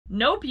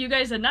Nope, you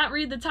guys did not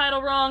read the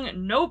title wrong.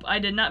 Nope, I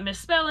did not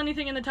misspell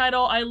anything in the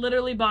title. I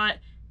literally bought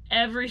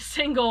every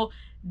single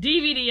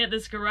DVD at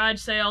this garage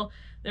sale.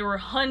 There were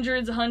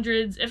hundreds,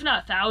 if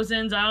not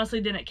thousands. I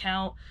honestly didn't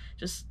count.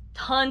 Just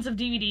tons of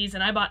DVDs,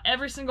 and I bought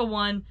every single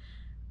one.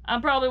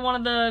 I'm probably one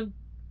of the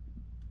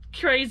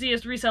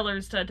craziest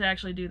resellers to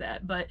actually do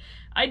that, but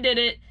I did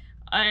it,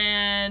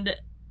 and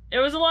it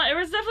was a lot. It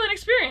was definitely an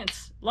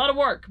experience, a lot of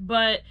work,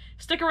 but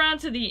stick around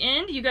to the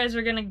end. You guys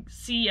are gonna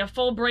see a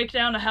full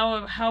breakdown of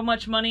how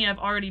much money I've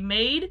already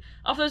made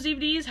off those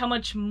DVDs, how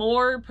much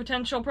more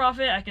potential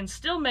profit I can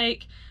still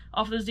make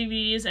off those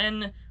DVDs,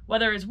 and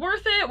whether it's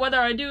worth it, whether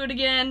I do it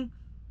again,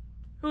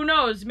 who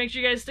knows. Make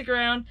sure you guys stick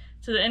around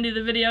to the end of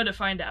the video to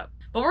find out.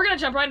 But we're going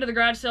to jump right into the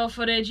garage sale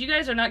footage. You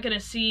guys are not going to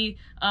see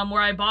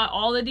where I bought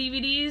all the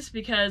DVDs,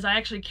 because I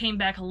actually came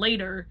back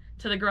later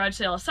to the garage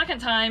sale a second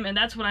time, and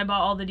that's when I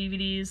bought all the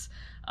DVDs.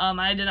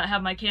 I did not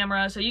have my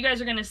camera, so you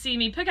guys are going to see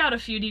me pick out a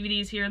few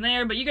DVDs here and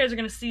there, but you guys are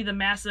going to see the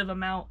massive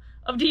amount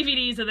of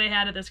DVDs that they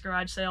had at this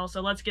garage sale,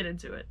 so let's get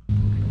into it.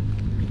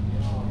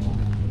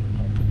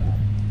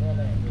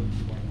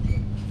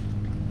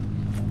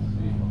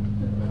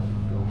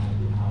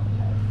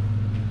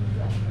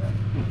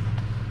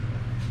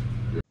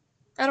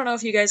 I don't know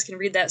if you guys can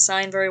read that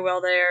sign very well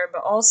there,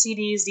 but all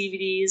CDs,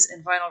 DVDs,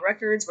 and vinyl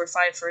records were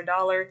 5 for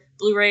 $1.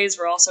 Blu-rays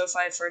were also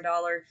 5 for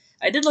 $1.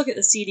 I did look at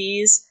the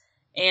CDs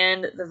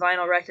and the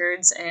vinyl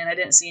records, and I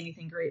didn't see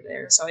anything great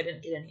there, so I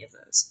didn't get any of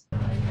those.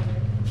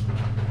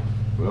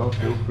 Well,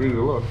 feel free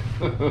to look.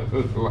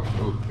 There's a lot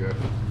to look at.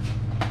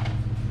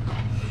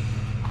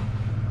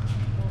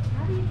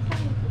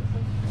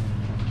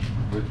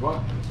 Which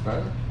one?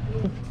 Better?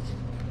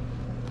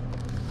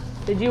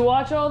 Did you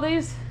watch all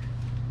these?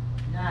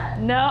 No.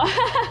 No?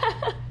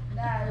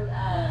 No,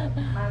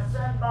 my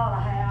son bought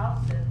a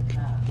house, and the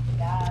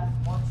guy,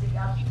 once he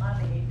got the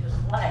money, he just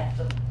left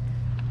them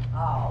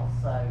all,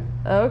 so.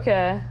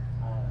 Okay.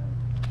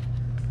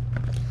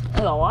 That's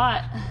a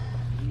lot.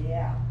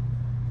 Yeah.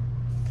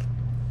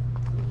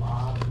 A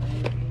lot of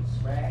movies,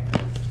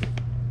 records,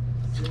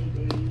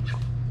 CDs.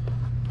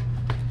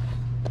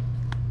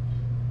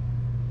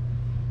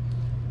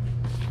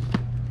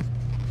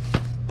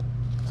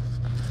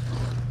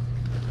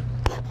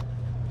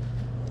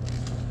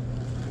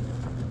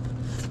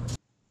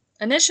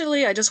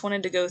 Initially, I just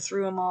wanted to go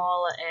through them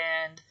all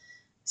and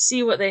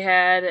see what they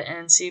had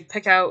and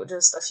pick out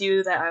just a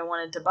few that I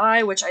wanted to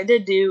buy, which I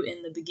did do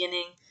in the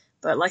beginning.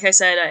 But like I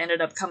said, I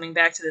ended up coming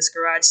back to this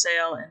garage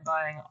sale and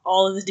buying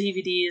all of the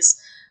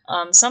DVDs.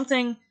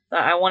 Something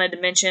that I wanted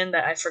to mention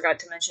that I forgot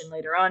to mention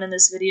later on in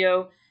this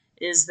video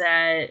is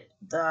that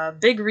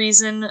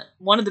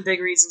one of the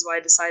big reasons why I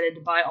decided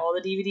to buy all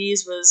the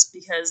DVDs was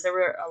because there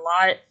were a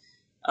lot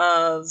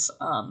of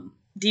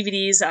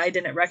DVDs that I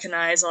didn't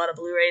recognize, a lot of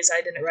Blu-rays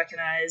I didn't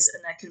recognize,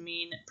 and that could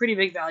mean pretty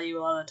big value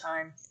a lot of the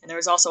time. And there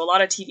was also a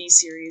lot of TV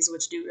series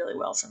which do really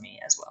well for me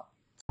as well.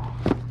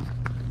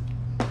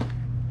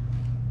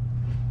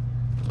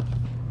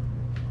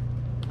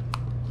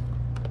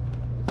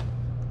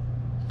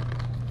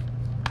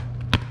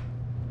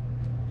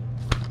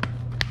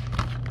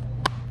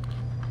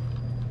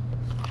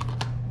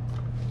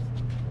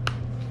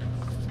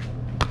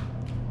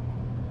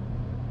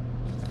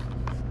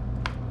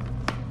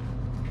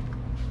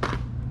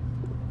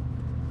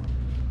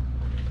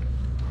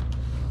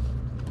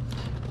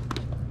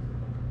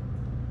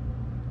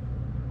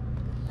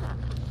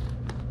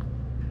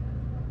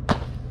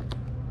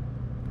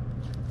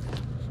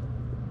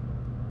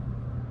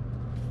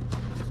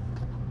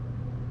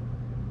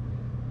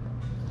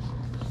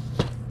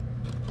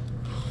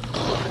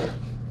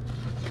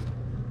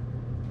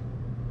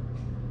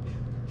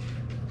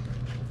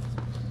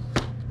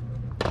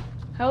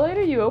 How late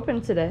are you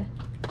open today?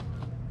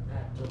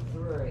 After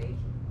 3.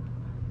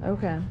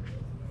 Okay.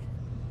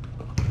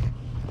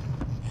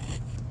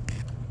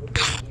 We'll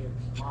be here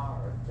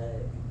tomorrow,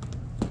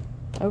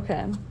 too.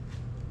 Okay.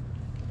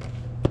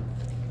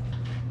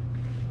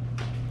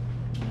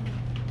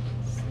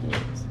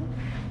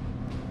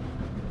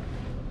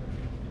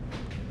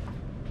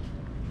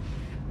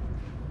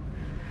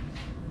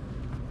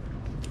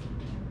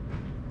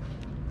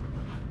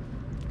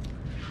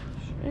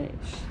 That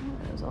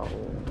is a lot.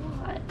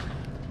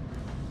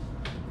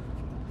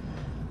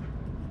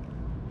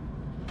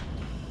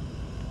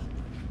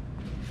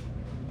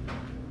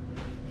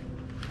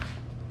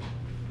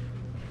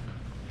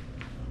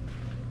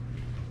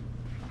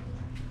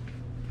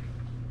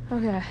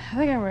 Okay, I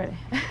think I'm ready.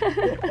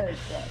 Okay.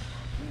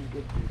 You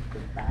get the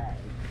bag.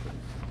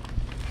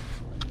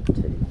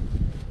 1, 2,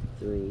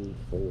 3,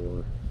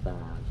 4, 5,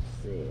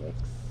 6,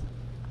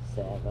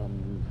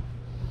 7,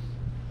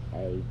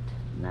 8,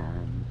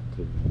 9,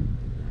 10,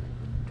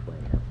 11,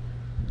 12,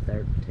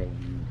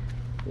 13,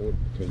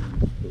 14,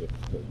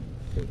 15,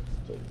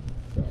 16,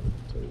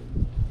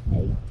 17,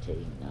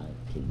 18,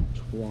 19,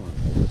 20.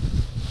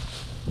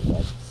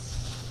 That's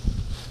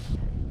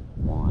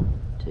 1,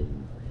 2,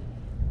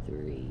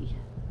 3,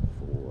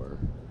 4,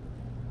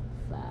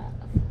 5,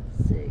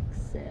 6,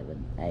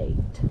 7, 8.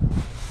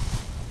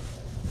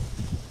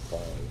 So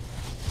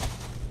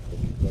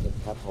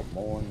couple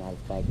more and I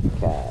think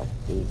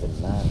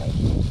even money.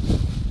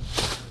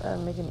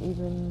 Make an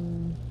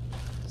even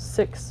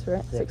 $6,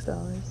 right?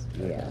 $6.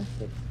 Yeah,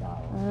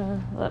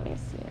 $6. Let me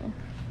see.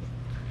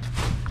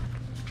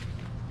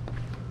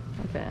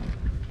 Okay.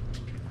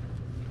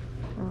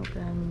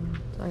 Open.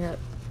 So I got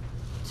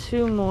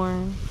 2 more.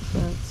 So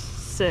that's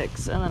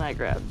 6, and then I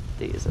grabbed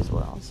these as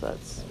well. So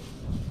that's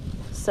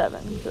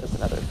 7. So that's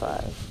another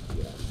 5.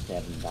 Yeah,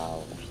 $7.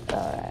 All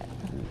right.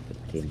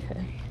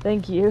 Okay.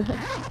 Thank you.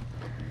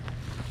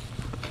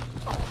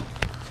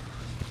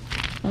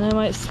 And I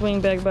might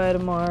swing back by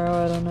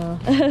tomorrow. I don't know.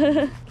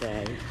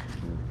 Okay.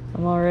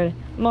 I'm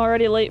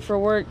already late for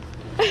work.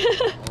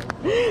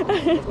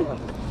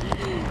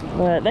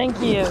 But thank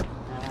you.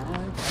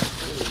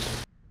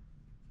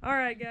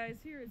 Alright guys,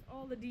 here is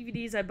all the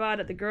DVDs I bought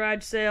at the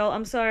garage sale.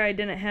 I'm sorry I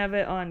didn't have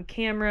it on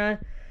camera.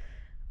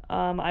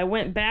 I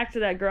went back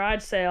to that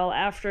garage sale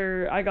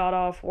after I got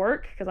off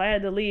work because I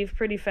had to leave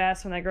pretty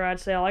fast from that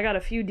garage sale. I got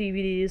a few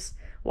DVDs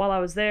while I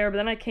was there, but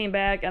then I came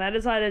back and I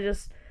decided to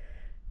just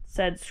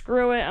said,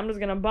 screw it, I'm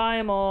just gonna buy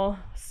them all,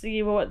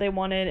 see what they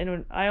wanted,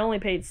 and I only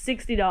paid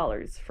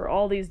 $60 for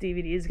all these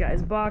DVDs,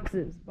 guys.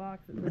 Boxes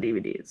of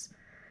DVDs.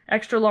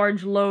 Extra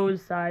large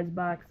Lowe's size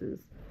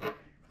boxes.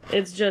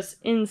 It's just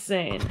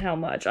insane how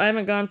much. I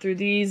haven't gone through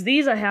these.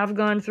 These I have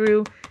gone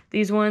through,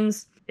 these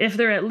ones. If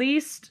they're at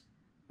least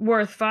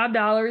worth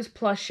 $5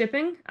 plus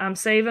shipping, I'm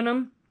saving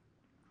them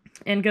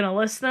and gonna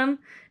list them.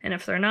 And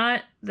if they're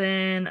not,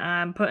 then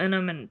I'm putting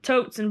them in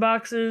totes and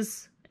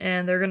boxes,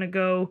 and they're gonna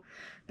go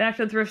back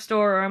to the thrift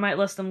store, or I might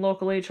list them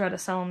locally, try to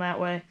sell them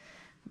that way.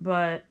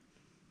 But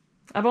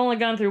I've only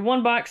gone through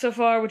 1 box so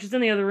far, which is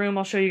in the other room.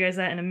 I'll show you guys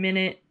that in a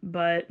minute,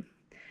 but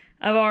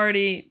I've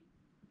already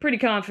pretty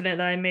confident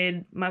that I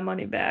made my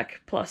money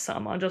back plus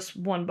some on just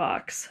 1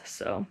 box.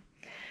 So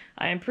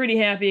I am pretty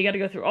happy. I got to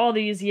go through all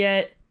these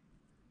yet.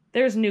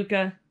 There's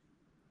Nuka.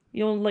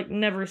 You'll like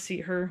never see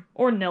her,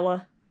 or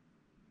Nilla.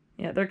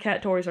 Yeah, their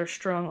cat toys are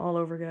strung all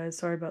over, guys.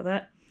 Sorry about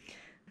that.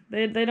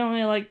 They don't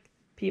really like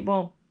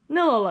people.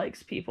 Nilla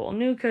likes people.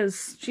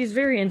 Nuka's, she's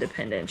very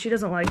independent. She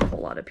doesn't like a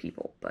whole lot of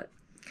people, but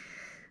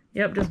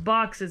yep, just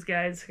boxes,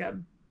 guys. Got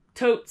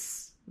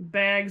totes,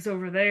 bags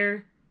over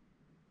there,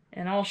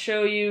 and I'll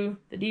show you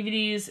the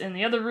DVDs in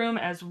the other room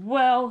as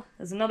well.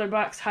 There's another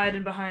box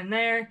hiding behind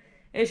there.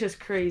 It's just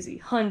crazy.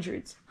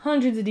 Hundreds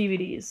of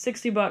DVDs.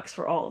 $60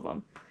 for all of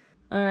them.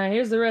 Alright,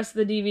 here's the rest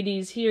of the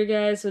DVDs here,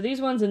 guys. So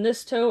these ones in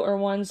this tote are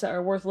ones that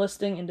are worth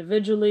listing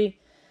individually.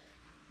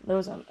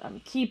 Those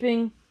I'm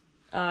keeping.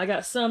 I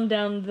got some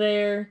down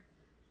there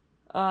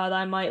that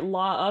I might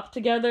lot up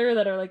together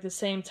that are like the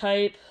same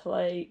type,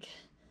 like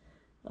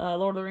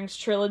Lord of the Rings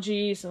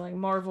trilogy, so like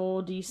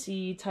Marvel,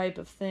 DC type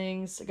of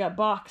things. I got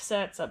box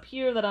sets up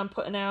here that I'm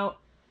putting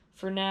out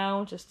for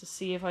now, just to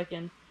see if I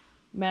can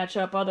match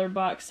up other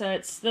box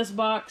sets. This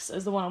box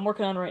is the one I'm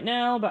working on right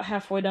now, about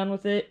halfway done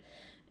with it,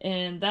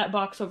 and that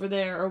box over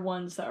there are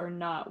ones that are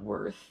not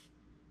worth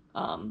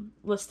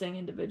listing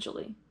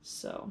individually.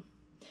 So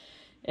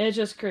it's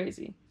just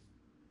crazy.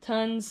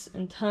 Tons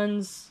and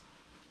tons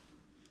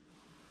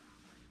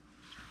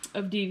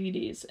of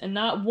DVDs, and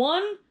not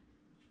one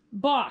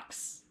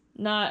box,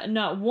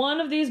 not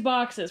one of these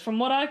boxes, from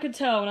what I could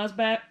tell when I was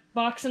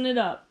boxing it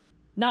up,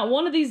 not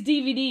one of these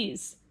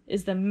DVDs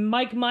is the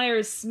Mike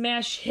Myers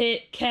smash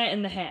hit Cat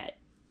in the Hat.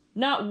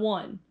 Not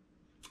one.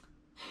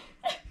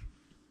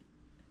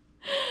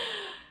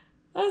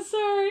 I'm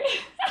sorry.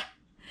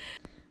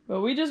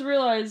 But we just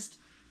realized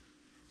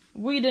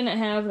we didn't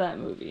have that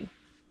movie.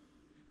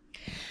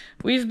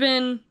 We've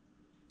been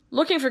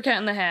looking for Cat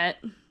in the Hat.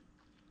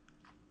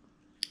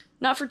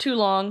 Not for too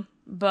long,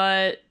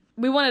 but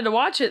we wanted to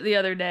watch it the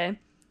other day,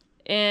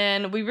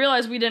 and we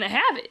realized we didn't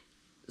have it.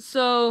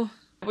 So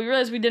we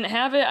realized we didn't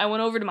have it. I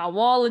went over to my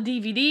wall of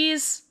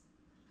DVDs,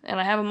 and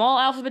I have them all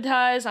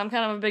alphabetized. I'm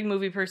kind of a big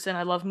movie person.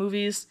 I love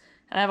movies.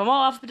 And I have them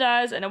all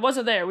alphabetized, and it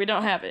wasn't there. We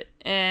don't have it.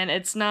 And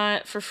it's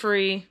not for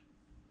free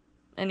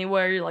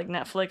anywhere, like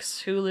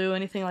Netflix, Hulu,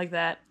 anything like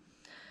that.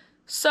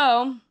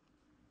 So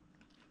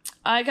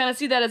I kind of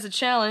see that as a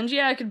challenge.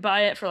 Yeah, I could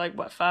buy it for like,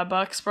 what,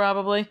 $5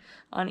 probably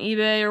on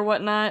eBay or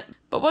whatnot.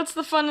 But what's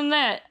the fun in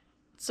that?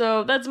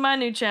 So that's my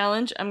new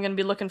challenge. I'm going to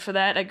be looking for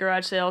that at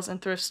garage sales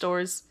and thrift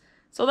stores.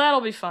 So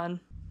that'll be fun.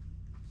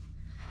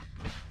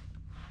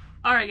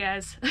 Alright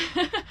guys,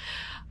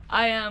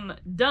 I am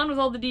done with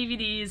all the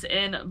DVDs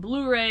and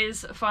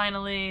Blu-rays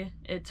finally.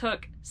 It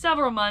took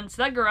several months.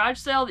 That garage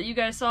sale that you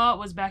guys saw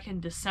was back in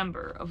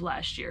December of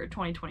last year,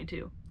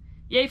 2022.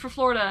 Yay for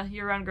Florida,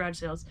 year-round garage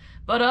sales.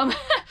 But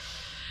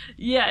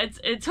yeah,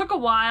 it took a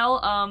while.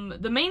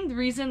 The main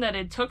reason that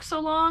it took so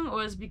long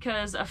was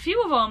because a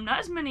few of them, not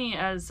as many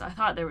as I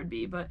thought there would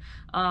be, but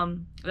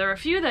there are a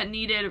few that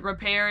needed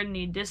repaired,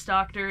 need disc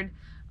doctored,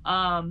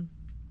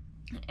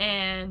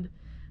 and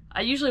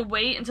I usually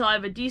wait until I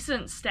have a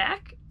decent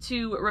stack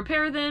to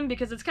repair them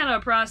because it's kind of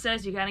a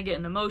process. You kind of get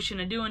in the motion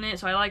of doing it,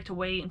 so I like to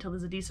wait until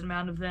there's a decent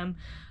amount of them.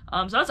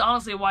 So that's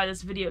honestly why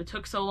this video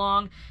took so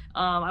long.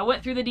 I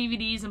went through the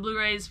DVDs and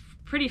Blu-rays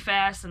pretty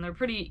fast and they're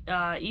pretty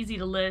easy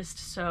to list,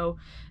 so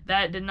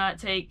that did not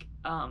take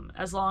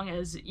as long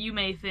as you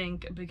may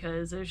think,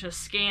 because it was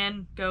just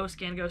scan, go,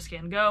 scan, go,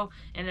 scan, go,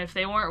 and if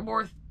they weren't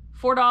worth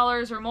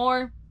 $4 or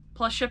more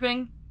plus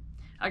shipping,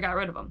 I got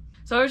rid of them.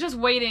 So I was just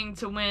waiting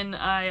to when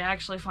I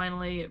actually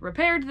finally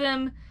repaired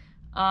them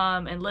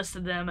and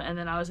listed them, and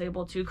then I was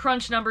able to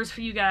crunch numbers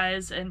for you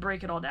guys and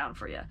break it all down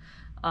for you.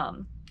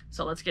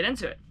 So let's get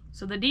into it.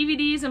 So the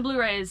DVDs and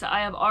Blu-rays I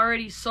have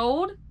already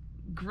sold.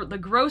 The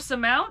gross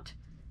amount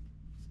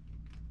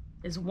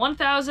is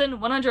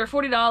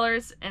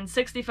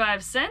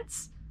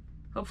 $1,140.65.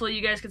 Hopefully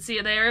you guys can see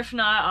it there. If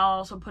not, I'll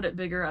also put it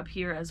bigger up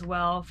here as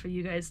well for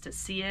you guys to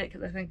see it,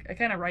 because I think I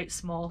kind of write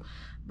small.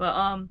 But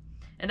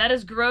and that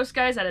is gross,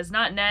 guys. That is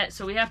not net.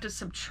 So we have to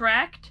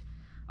subtract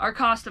our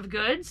cost of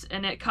goods,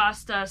 and it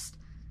cost us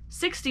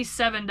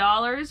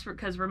 $67,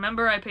 because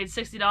remember I paid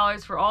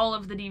 $60 for all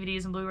of the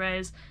DVDs and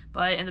Blu-rays,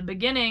 but in the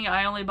beginning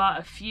I only bought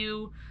a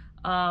few.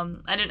 I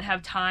didn't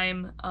have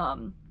time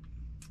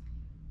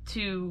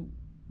to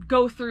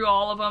go through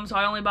all of them, so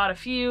I only bought a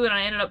few, and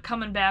I ended up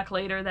coming back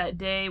later that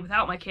day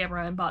without my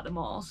camera and bought them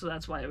all, so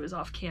that's why it was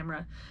off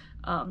camera.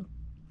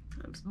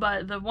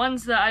 But the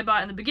ones that I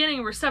bought in the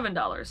beginning were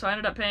 $7, so I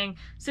ended up paying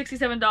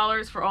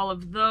 $67 for all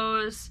of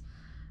those.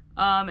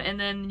 And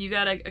then you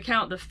gotta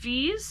account the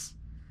fees,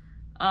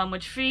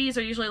 which fees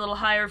are usually a little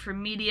higher for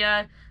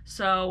media.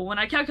 So when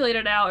I calculated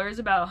it out, it was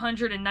about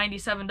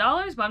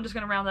 $197, but I'm just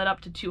gonna round that up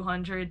to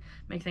 $200,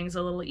 make things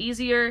a little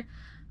easier.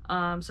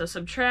 So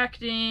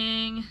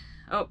subtracting,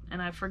 oh,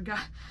 and I forgot,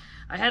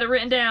 I had it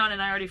written down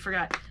and I already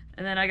forgot.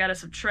 And then I gotta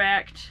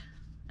subtract,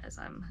 as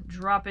I'm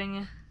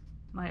dropping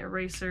my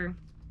eraser.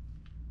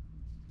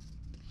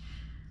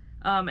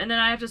 And then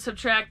I have to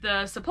subtract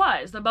the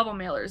supplies, the bubble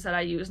mailers that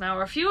I use.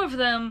 Now, a few of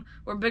them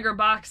were bigger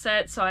box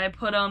sets, so I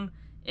put them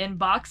in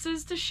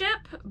boxes to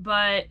ship,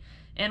 but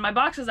in my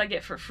boxes I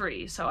get for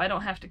free, so I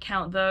don't have to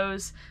count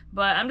those.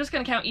 But I'm just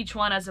going to count each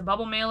one as a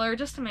bubble mailer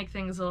just to make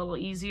things a little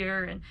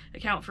easier and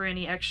account for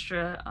any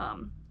extra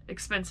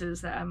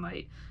expenses that I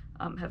might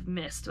have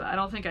missed. But I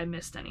don't think I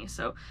missed any.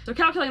 So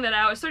calculating that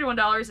out is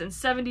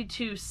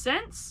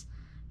 $31.72.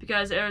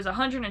 because there's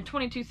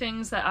 122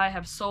 things that I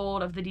have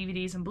sold of the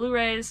DVDs and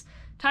Blu-rays,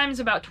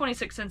 times about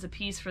 26 cents a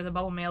piece for the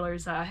bubble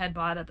mailers that I had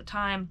bought at the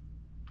time.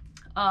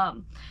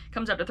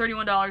 Comes up to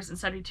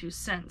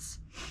 $31.72.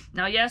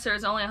 Now, yes,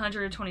 there's only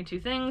 122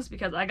 things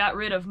because I got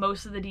rid of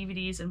most of the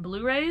DVDs and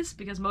Blu-rays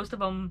because most of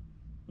them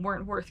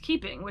weren't worth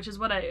keeping, which is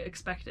what I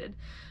expected.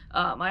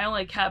 I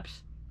only kept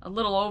a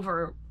little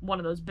over one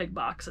of those big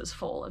boxes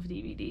full of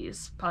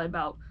DVDs, probably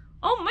about,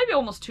 maybe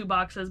almost 2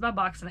 boxes, about a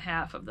box and a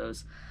half of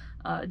those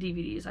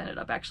DVDs I ended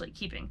up actually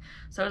keeping.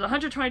 So it was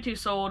 122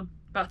 sold,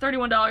 about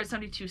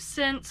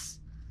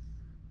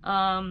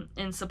 $31.72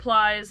 in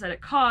supplies that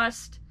it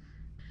cost,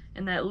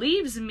 and that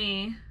leaves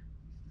me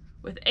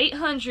with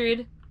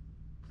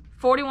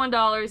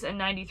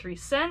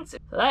 $841.93. So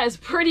that is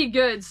pretty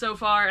good so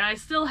far, and I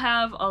still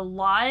have a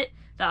lot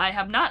that I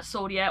have not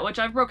sold yet, which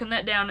I've broken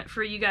that down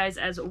for you guys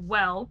as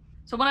well.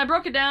 So when I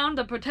broke it down,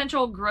 the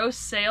potential gross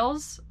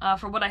sales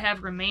for what I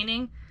have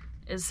remaining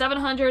is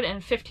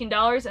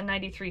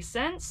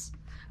 $715.93.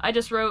 I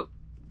just wrote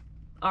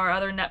our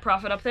other net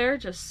profit up there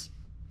just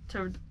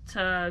to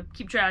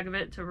keep track of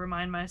it, to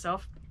remind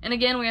myself. And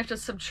again, we have to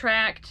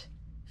subtract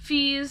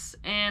fees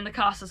and the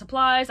cost of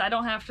supplies. I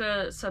don't have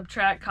to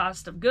subtract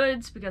cost of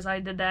goods because I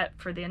did that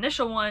for the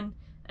initial one,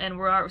 and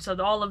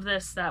so all of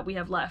this that we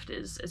have left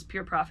is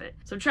pure profit.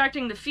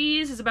 Subtracting the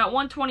fees is about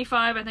 $125.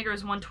 I think it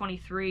was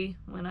 $123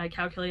 when I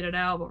calculated it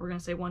out, but we're gonna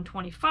say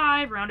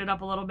 $125, round it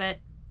up a little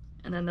bit.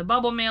 And then the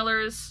bubble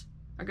mailers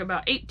are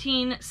about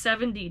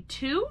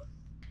 $18.72.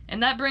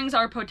 And that brings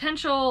our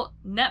potential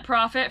net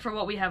profit for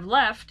what we have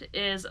left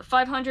is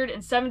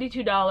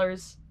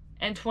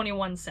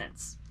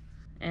 $572.21.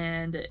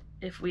 And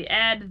if we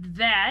add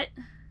that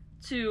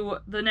to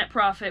the net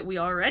profit we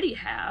already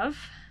have,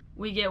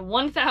 we get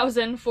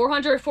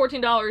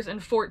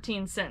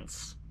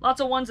 $1,414.14.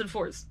 Lots of ones and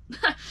fours.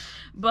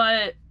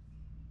 But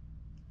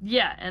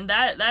yeah, and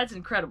that's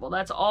incredible.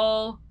 That's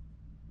all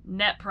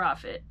net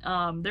profit.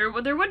 There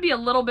would be a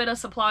little bit of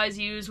supplies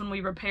used when we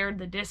repaired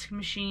the disc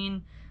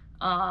machine.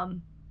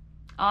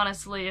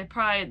 Honestly, it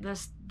probably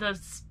the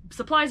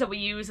supplies that we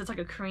use, it's like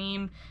a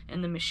cream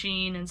in the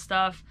machine and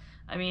stuff.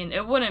 I mean,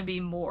 it wouldn't be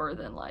more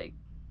than like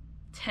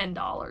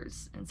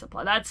 $10 in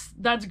supply.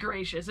 That's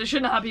gracious. It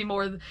should not be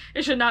more.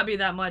 It should not be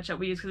that much that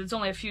we use because it's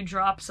only a few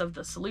drops of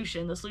the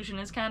solution. The solution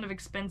is kind of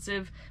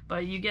expensive,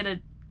 but you get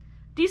a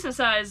decent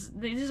size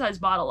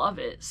bottle of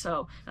it.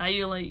 So I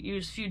usually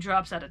use a few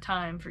drops at a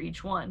time for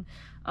each one.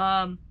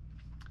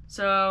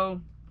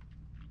 So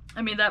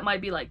I mean, that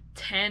might be like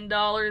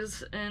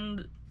 $10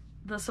 in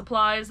the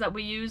supplies that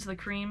we use, the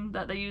cream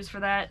that they use for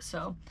that.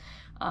 So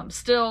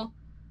still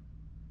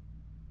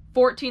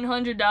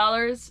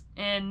 $1,400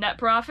 in net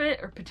profit,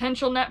 or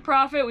potential net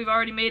profit. We've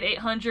already made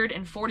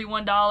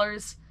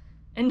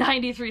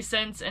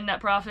 $841.93 in net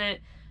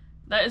profit.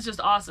 That is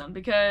just awesome,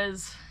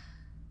 because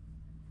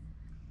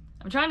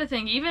I'm trying to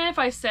think, even if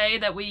I say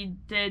that we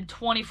did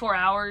 24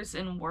 hours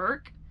in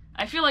work,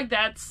 I feel like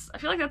that's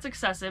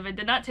excessive. It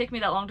did not take me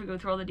that long to go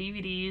through all the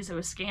DVDs. It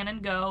was scan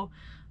and go.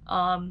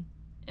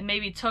 It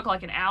maybe took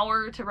like an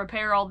hour to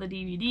repair all the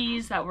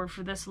DVDs that were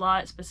for this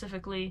lot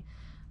specifically.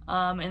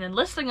 And then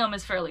listing them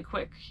is fairly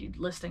quick.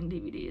 Listing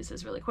DVDs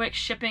is really quick.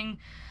 Shipping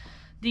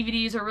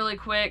DVDs are really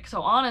quick.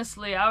 So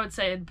honestly, I would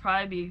say it'd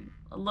probably be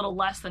a little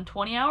less than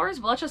 20 hours,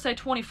 but let's just say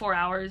 24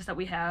 hours that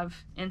we have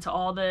into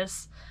all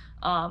this.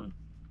 And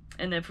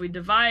if we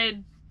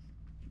divide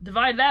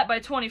that by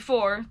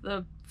 24,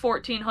 the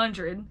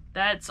 1,400,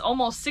 that's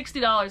almost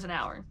 $60 an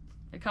hour.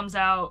 It comes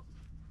out,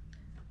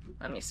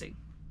 let me see.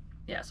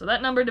 Yeah, so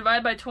that number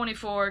divided by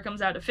 24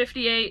 comes out to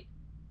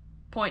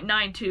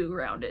 58.92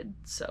 rounded.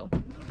 So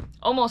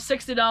almost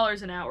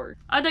 $60 an hour.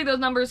 I take those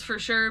numbers for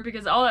sure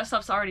because all that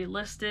stuff's already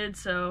listed,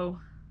 so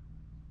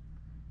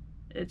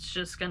it's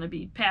just gonna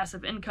be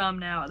passive income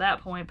now at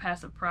that point,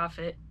 passive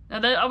profit.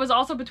 Now that I was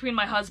also between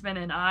my husband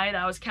and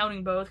I was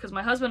counting both because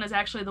my husband is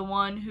actually the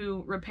one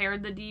who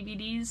repaired the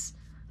DVDs.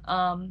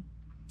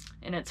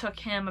 And it took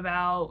him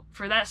about,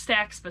 for that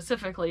stack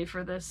specifically,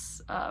 for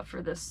this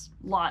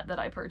lot that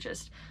I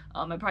purchased,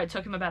 it probably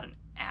took him about an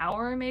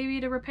hour maybe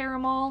to repair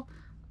them all.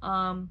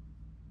 So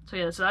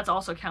yeah, so that's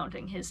also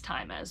counting his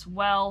time as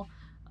well.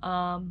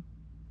 So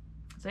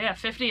yeah,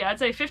 I'd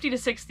say 50 to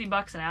 60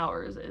 bucks an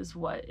hour is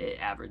what it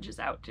averages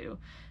out to.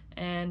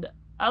 And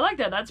I like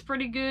that. That's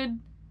pretty good.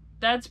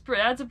 That's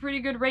a pretty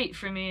good rate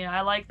for me.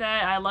 I like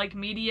that. I like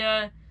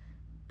media.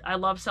 I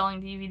love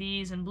selling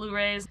DVDs and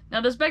Blu-rays.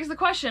 Now this begs the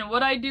question,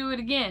 would I do it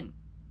again?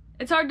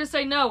 It's hard to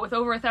say no with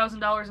over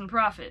 $1,000 in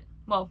profit.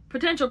 Well,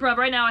 potential profit.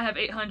 Right now I have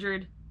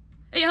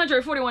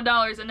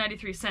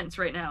 $841.93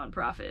 right now in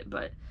profit,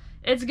 but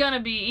it's gonna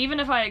be, even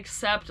if I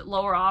accept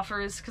lower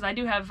offers, because I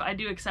do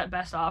accept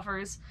best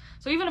offers.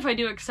 So even if I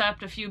do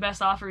accept a few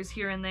best offers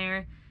here and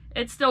there,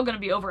 it's still gonna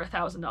be over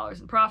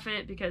 $1,000 in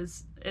profit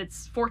because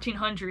it's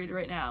 $1,400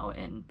 right now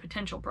in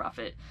potential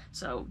profit.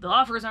 So the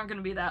offers aren't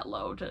gonna be that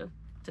low to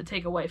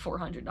take away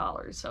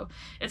 $400. So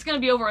it's going to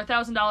be over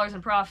 $1,000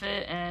 in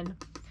profit, and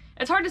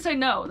it's hard to say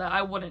no that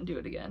I wouldn't do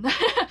it again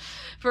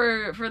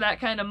for that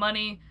kind of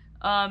money.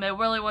 It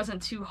really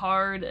wasn't too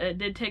hard. It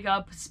did take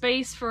up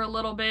space for a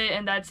little bit,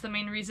 and that's the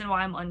main reason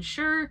why I'm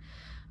unsure.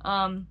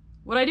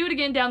 Would I do it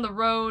again down the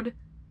road?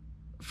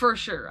 For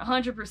sure,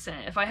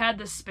 100%. If I had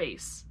the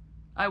space,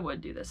 I would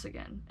do this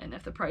again, and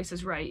if the price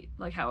is right,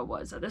 like how it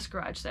was at this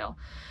garage sale.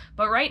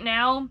 But right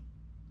now,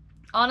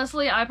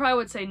 honestly, I probably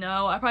would say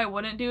no. I probably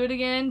wouldn't do it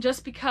again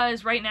just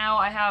because right now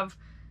I have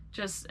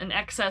just an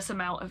excess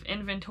amount of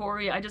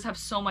inventory. I just have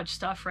so much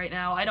stuff right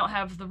now. I don't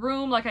have the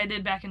room like I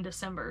did back in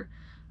December.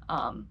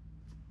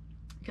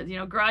 Because, you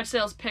know, garage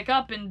sales pick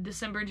up in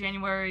December,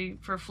 January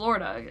for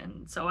Florida.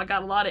 And so I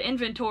got a lot of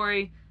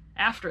inventory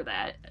after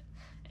that.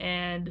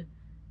 And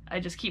I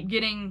just keep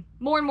getting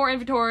more and more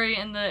inventory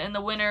in the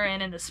winter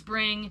and in the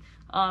spring.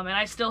 And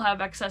I still have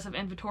excessive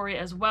inventory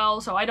as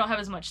well, so I don't have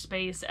as much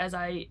space as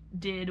I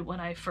did when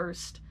I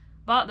first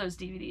bought those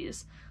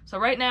DVDs. So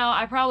right now,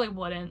 I probably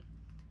wouldn't.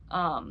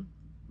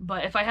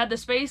 But if I had the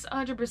space,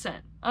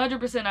 100%.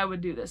 100% I would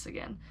do this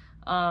again.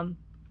 And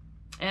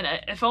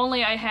if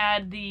only I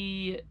had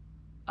the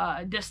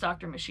Disc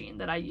Doctor machine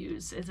that I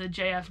use. It's a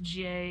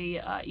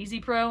JFJ Easy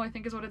Pro, I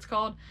think is what it's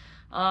called.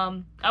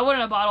 I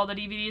wouldn't have bought all the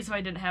DVDs if I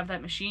didn't have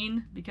that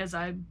machine, because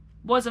I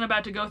wasn't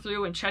about to go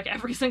through and check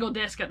every single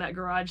disc at that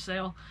garage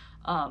sale.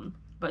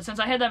 But since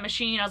I had that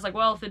machine, I was like,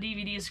 well, if the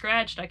DVD is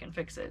scratched, I can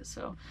fix it.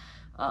 So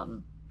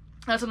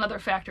that's another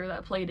factor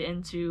that played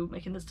into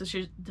making this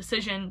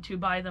decision to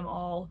buy them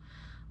all,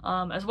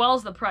 as well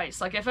as the price.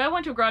 Like if I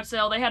went to a garage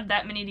sale, they had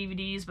that many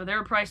DVDs, but they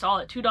were priced all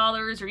at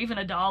 $2 or even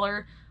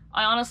 $1.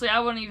 I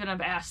wouldn't even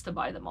have asked to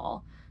buy them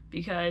all,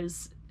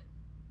 because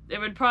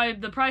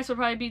the price would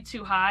probably be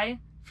too high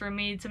for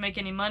me to make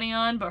any money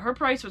on. But her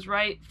price was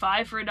right,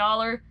 $5 for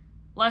 $1.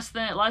 Less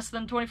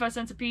than 25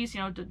 cents a piece,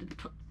 you know,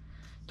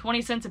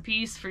 20 cents a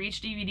piece for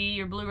each DVD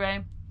or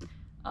Blu-ray.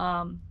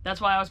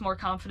 That's why I was more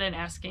confident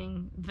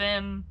asking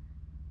them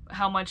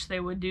how much they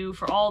would do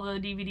for all the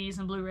DVDs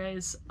and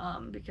Blu-rays,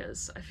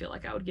 because I feel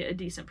like I would get a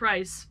decent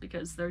price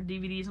because their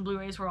DVDs and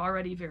Blu-rays were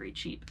already very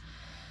cheap.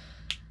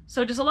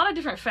 So just a lot of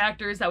different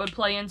factors that would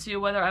play into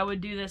whether I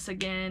would do this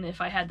again.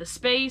 If I had the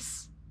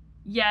space,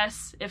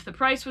 yes. If the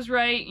price was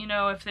right, you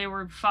know, if they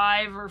were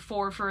 $5 or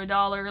 $4 for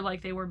 $1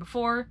 like they were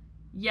before,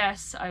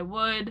 yes, I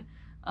would,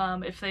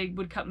 if they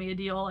would cut me a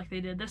deal like they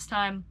did this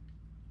time.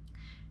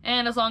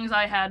 And as long as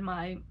I had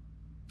my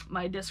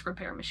disc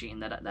repair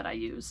machine that I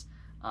use.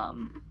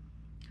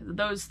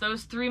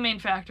 Those three main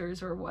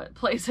factors are what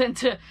plays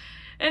into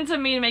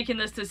me making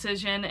this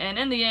decision. And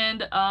in the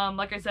end,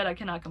 like I said, I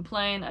cannot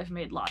complain. I've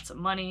made lots of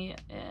money,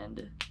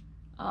 and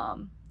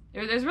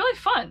it was really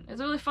fun.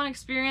 It's a really fun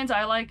experience.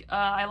 I like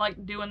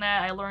doing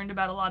that. I learned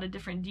about a lot of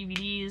different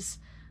DVDs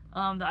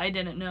that I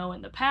didn't know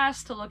in the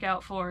past to look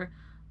out for,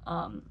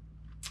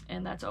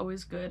 and that's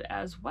always good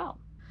as well.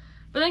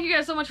 But thank you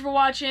guys so much for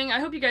watching. I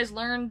hope you guys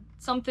learned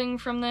something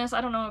from this.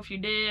 I don't know if you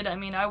did. I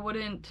mean, I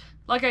wouldn't,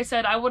 like I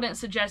said, I wouldn't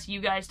suggest you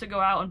guys to go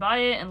out and buy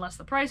it unless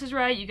the price is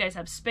right. You guys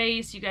have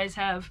space. You guys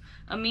have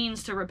a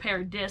means to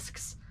repair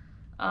discs.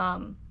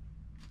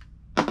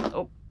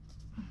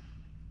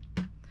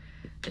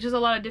 It's just a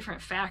lot of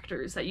different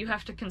factors that you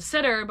have to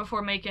consider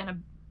before making a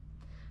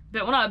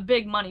bit, well, not a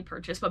big money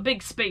purchase, but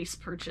big space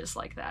purchase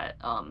like that.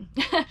 And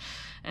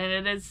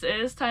it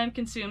is time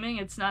consuming.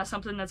 It's not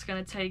something that's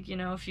going to take, you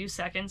know, a few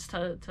seconds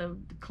to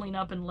clean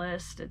up and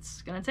list.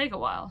 It's going to take a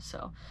while.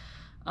 So,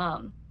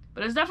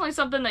 but it's definitely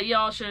something that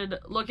y'all should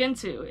look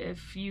into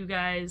if you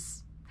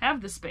guys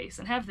have the space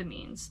and have the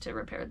means to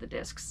repair the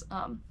discs.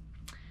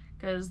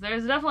 Because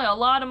there's definitely a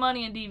lot of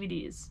money in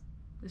DVDs.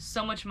 There's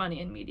so much money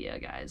in media,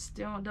 guys.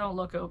 Don't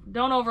overlook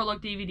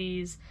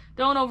DVDs.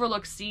 Don't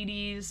overlook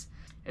CDs.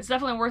 It's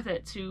definitely worth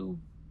it to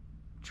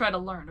try to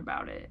learn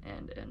about it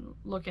and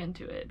look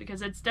into it,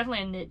 because it's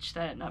definitely a niche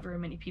that not very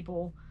many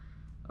people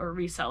or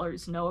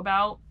resellers know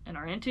about and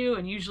are into,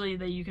 and usually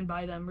you can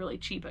buy them really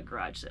cheap at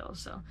garage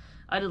sales. So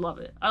I did love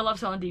it. I love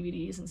selling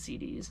DVDs and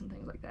CDs and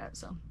things like that.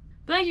 So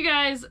but thank you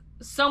guys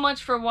so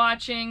much for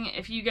watching.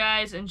 If you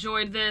guys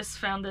enjoyed this,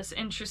 found this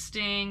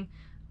interesting,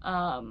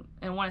 and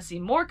want to see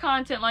more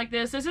content like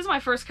this is my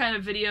first kind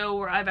of video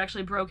where I've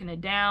actually broken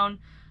it down.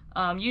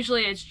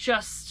 Usually it's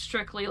just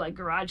strictly like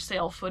garage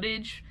sale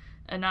footage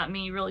and not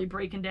me really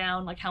breaking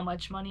down like how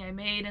much money I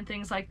made and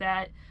things like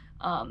that.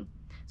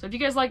 So if you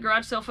guys like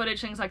garage sale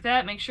footage, things like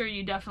that, make sure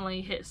you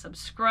definitely hit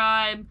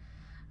subscribe.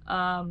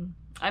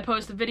 I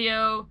post a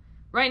video.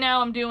 Right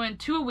now I'm doing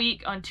 2 a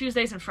week on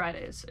Tuesdays and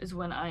Fridays is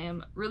when I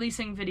am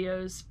releasing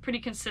videos pretty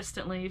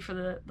consistently for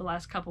the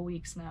last couple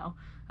weeks now.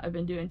 I've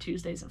been doing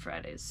Tuesdays and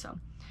Fridays. So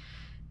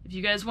if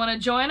you guys want to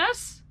join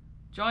us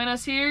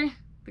here,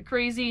 the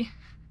crazy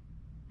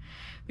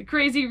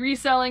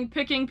reselling,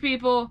 picking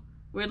people,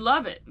 we'd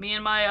love it. Me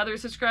and my other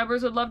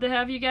subscribers would love to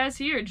have you guys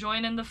here.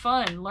 Join in the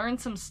fun. Learn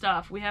some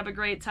stuff. We have a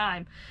great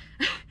time.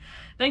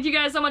 Thank you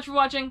guys so much for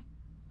watching.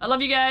 I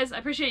love you guys. I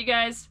appreciate you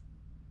guys.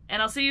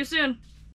 And I'll see you soon.